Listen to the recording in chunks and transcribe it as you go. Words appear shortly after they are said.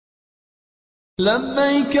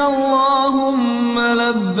لبيك اللهم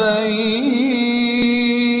لبيك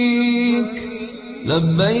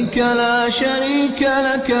لبيك لا شريك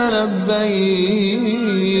لك لبيك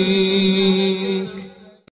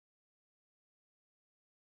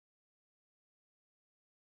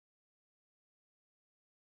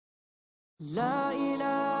لا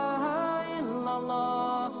إله إلا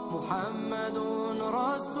الله محمد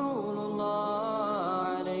رسول الله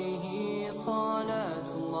عليه صلاة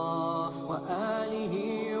الله وآله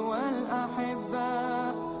والأحبة.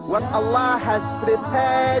 What Allah has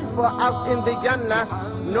prepared for us in the Jannah,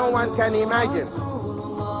 no one can imagine.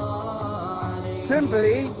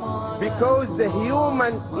 Simply because the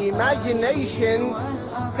human imagination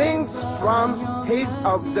thinks from his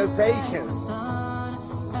observations.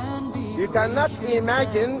 You cannot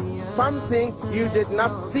imagine something you did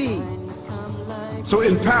not see. So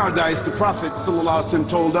in paradise, the Prophet ﷺ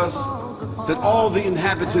told us that all the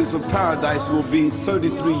inhabitants of paradise will be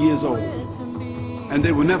 33 years old, and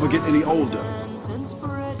they will never get any older.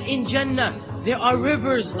 In Jannah, there are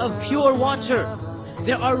rivers of pure water.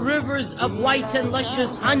 There are rivers of white and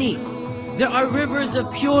luscious honey. There are rivers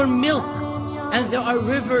of pure milk. And there are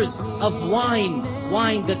rivers of wine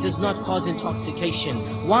that does not cause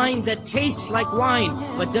intoxication, wine that tastes like wine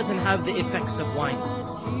but doesn't have the effects of wine.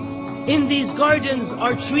 In these gardens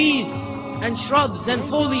are trees and shrubs and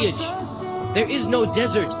foliage. There is no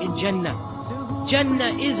desert in Jannah.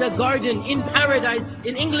 Jannah is a garden. In paradise,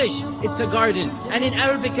 in English, it's a garden, and in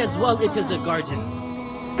Arabic as well, it is a garden.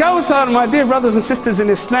 Kawthar, my dear brothers and sisters in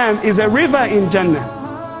Islam, is a river in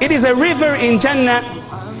Jannah. It is a river in Jannah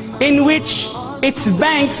in which its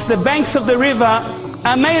banks, the banks of the river,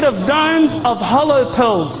 are made of domes of hollow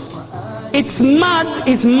pearls. Its mud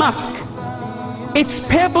is musk. Its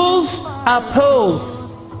pebbles are pearls.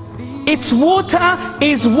 Its water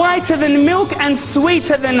is whiter than milk and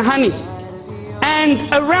sweeter than honey. And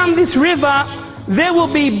around this river there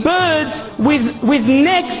will be birds with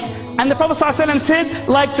necks, and the Prophet ﷺ said,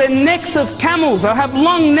 like the necks of camels. They'll have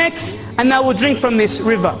long necks and they will drink from this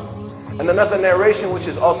river. And another narration which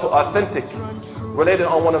is also authentic, related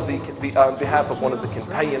on on behalf of one of the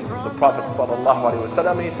companions of the Prophet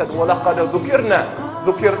ﷺ, he said, وَلَقَدْ ذُكِرَ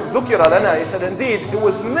لَنَا. He said, indeed, it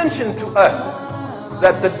was mentioned to us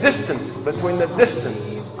that the distance, between the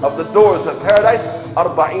distance of the doors of paradise,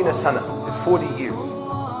 40 sana, is 40 years.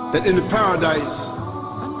 That in the paradise,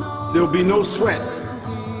 there will be no sweat,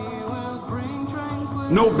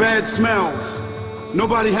 no bad smells,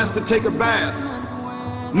 nobody has to take a bath,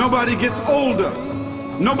 nobody gets older,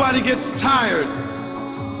 nobody gets tired,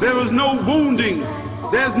 there is no wounding,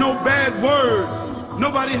 there's no bad words,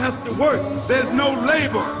 nobody has to work, there's no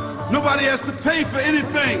labor, nobody has to pay for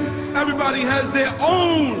anything. Everybody has their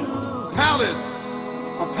own palace,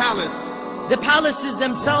 a palace. The palaces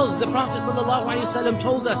themselves, the Prophet ﷺ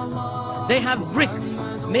told us, they have bricks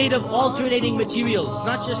made of alternating materials,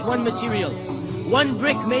 not just one material. One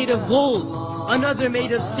brick made of gold, another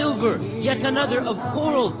made of silver, yet another of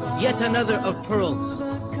corals, yet another of pearls.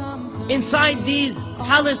 Inside these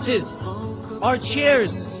palaces are chairs,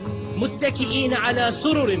 مُتَّكِئِينَ عَلَى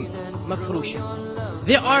سُرُرٍ مَفْرُوشٍ.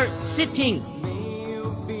 They are sitting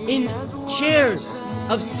in chairs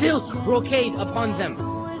of silk brocade upon them.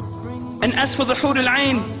 And as for the Hur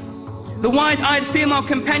al-Ain, the wide-eyed female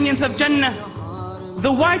companions of Jannah,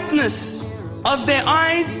 the whiteness of their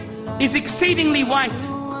eyes is exceedingly white,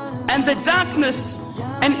 and the darkness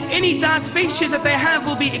and any dark features that they have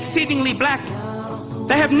will be exceedingly black.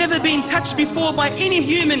 They have never been touched before by any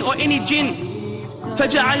human or any jinn.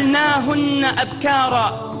 فَجَعَلْنَاهُنَّ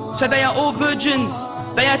أَبْكَارًا. So they are all virgins.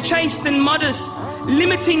 They are chaste and modest,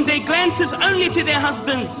 limiting their glances only to their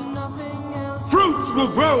husbands. Fruits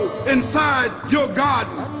will grow inside your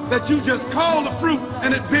garden that you just call the fruit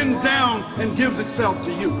and it bends down and gives itself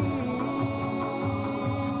to you.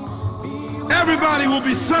 Everybody will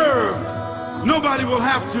be served. Nobody will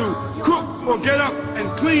have to cook or get up and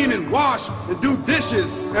clean and wash and do dishes.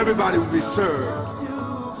 Everybody will be served.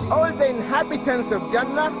 All the inhabitants of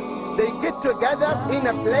Jannah, they get together in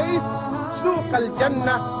a place, Suq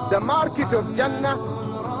al-Jannah, the market of Jannah,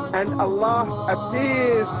 and Allah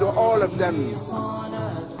appears to all of them.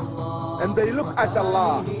 And they look at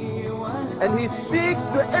Allah, and He speaks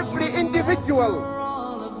to every individual.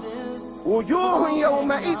 وجوه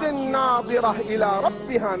يومئذ ناظرة إلى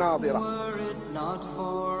ربها ناظرة.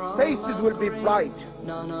 Faces will be bright,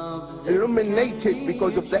 illuminated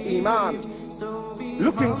because of the Iman,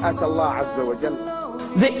 looking at Allah Azza wa Jalla.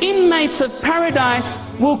 The inmates of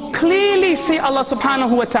paradise will clearly see Allah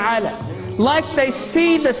subhanahu wa ta'ala, like they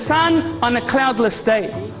see the sun on a cloudless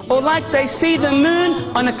day, or like they see the moon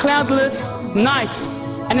on a cloudless night.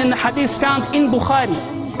 And in the hadith found in Bukhari,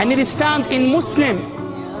 and it is found in Muslim,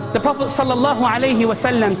 the Prophet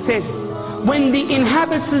ﷺ said, when the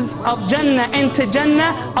inhabitants of Jannah enter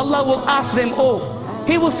Jannah, Allah will ask them all.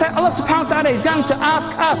 He will say, Allah subhanahu wa ta'ala is going to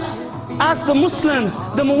ask us, ask the Muslims,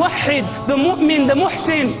 the muwahhid, the mu'min, the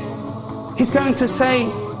muhsin. He's going to say,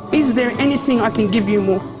 is there anything I can give you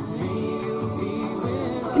more?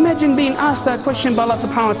 Imagine being asked that question by Allah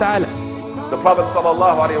subhanahu wa ta'ala. The Prophet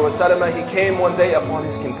ﷺ, he came one day upon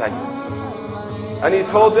his companions. And he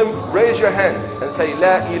told them, raise your hands and say,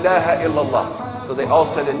 La ilaha illallah. So they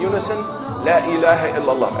all said in unison, La ilaha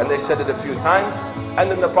illallah. And they said it a few times.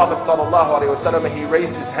 And then the Prophet ﷺ, he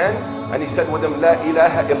raised his hand and he said with them, La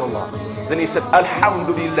ilaha illallah. Then he said,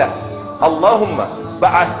 Alhamdulillah. Allahumma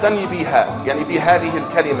ba'athani biha. Yani bihadihi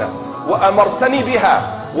al-kalima. Wa amartani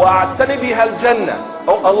biha. Wa a'tani biha al-jannah.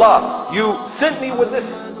 Oh Allah, you sent me with this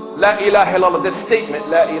La ilaha illallah, this statement,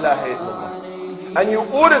 La ilaha illallah. And you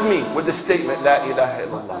ordered me with the statement, La ilaha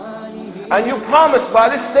illallah. And you promised by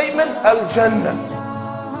this statement, Al-Jannah.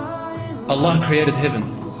 Allah created heaven,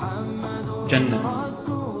 Jannah.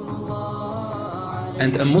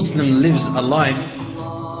 And a Muslim lives a life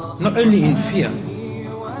not only in fear,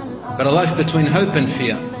 but a life between hope and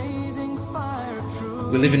fear.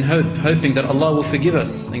 We live in hope, hoping that Allah will forgive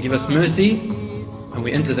us and give us mercy, and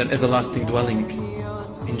we enter that everlasting dwelling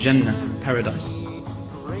in Jannah, paradise.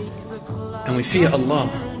 And we fear Allah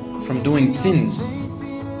from doing sins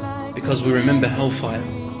because we remember hellfire.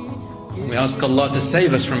 We ask Allah to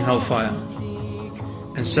save us from hellfire.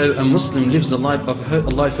 And so a Muslim lives a life of hope,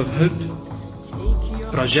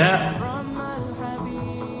 raja,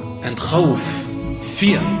 and khawf,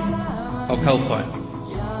 fear of hellfire.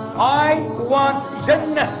 I want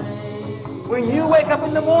Jannah. When you wake up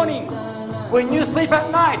in the morning, when you sleep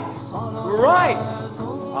at night, right?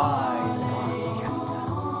 I want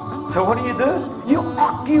Jannah. So what do? You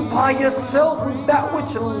occupy yourself with that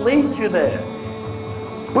which leads you there.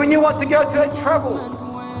 When you want to go to a travel,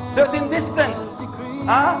 certain distance,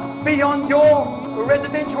 beyond your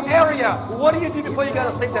residential area, what do you do before you go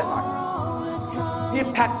to sleep that night? You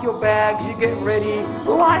pack your bags, you get ready.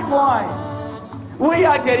 Likewise, we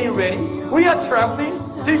are getting ready. We are traveling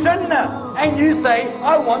to Jannah. And you say,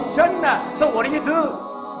 I want Jannah. So what do?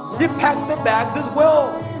 You pack the bags as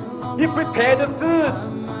well. You prepare the food,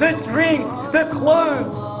 the drink, the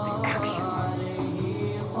clothes, the action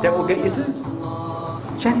that will get you to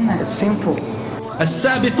Jannah. It's simple.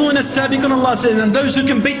 As-sabiqun, as-sabiqun, Allah says, and those who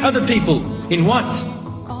can beat other people. In what?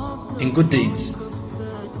 In good deeds.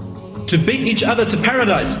 To beat each other to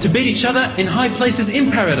paradise. To beat each other in high places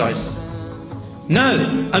in paradise.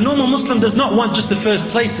 No, a normal Muslim does not want just the first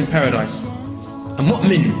place in paradise. A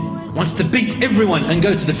mu'min wants to beat everyone and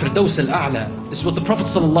go to the Firdaus al-A'la. This is what the Prophet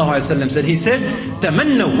ﷺ said. He said,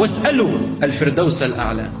 تَمَنَّوْا وَاسْأَلُوا الْفِرْدَوْسَ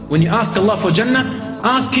الْأَعْلَى. When you ask Allah for Jannah,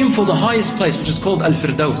 ask Him for the highest place, which is called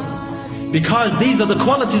al-Firdaus. Because these are the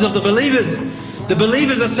qualities of the believers. The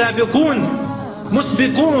believers are sabiqun,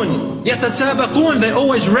 musbiqun, yatasabaqun. They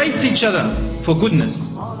always race each other for goodness.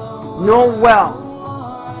 No wealth,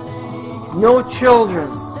 no children,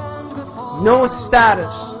 no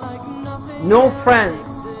status, no friends,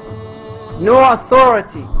 no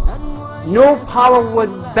authority, no power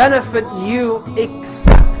would benefit you except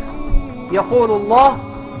يقول الله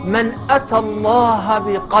من أتى الله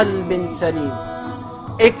بقلب سليم,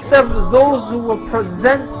 except those who will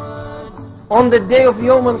present on the day of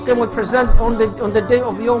Yawm al-Qiyāmah, will present on the day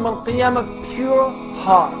of Yawm al-Qiyāmah pure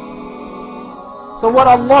heart. So what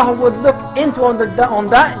Allah would look into on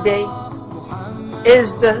that day is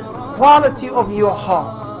the quality of your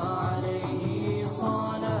heart.